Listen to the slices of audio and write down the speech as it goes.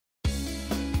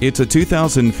It's a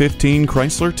 2015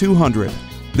 Chrysler 200.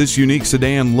 This unique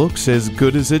sedan looks as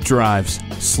good as it drives.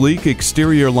 Sleek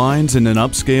exterior lines and an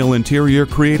upscale interior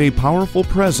create a powerful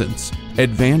presence.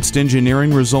 Advanced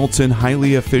engineering results in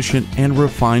highly efficient and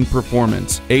refined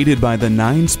performance, aided by the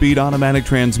 9-speed automatic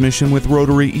transmission with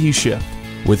rotary E-shift.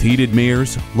 With heated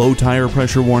mirrors, low tire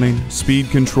pressure warning, speed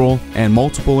control, and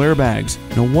multiple airbags,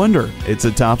 no wonder it's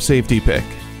a top safety pick.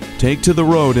 Take to the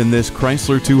road in this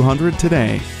Chrysler 200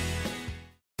 today.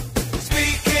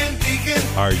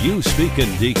 Are you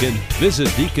speaking Deacon?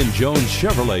 Visit Deacon Jones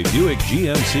Chevrolet Buick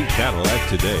GMC Cadillac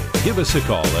today. Give us a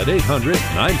call at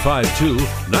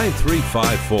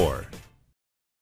 800-952-9354.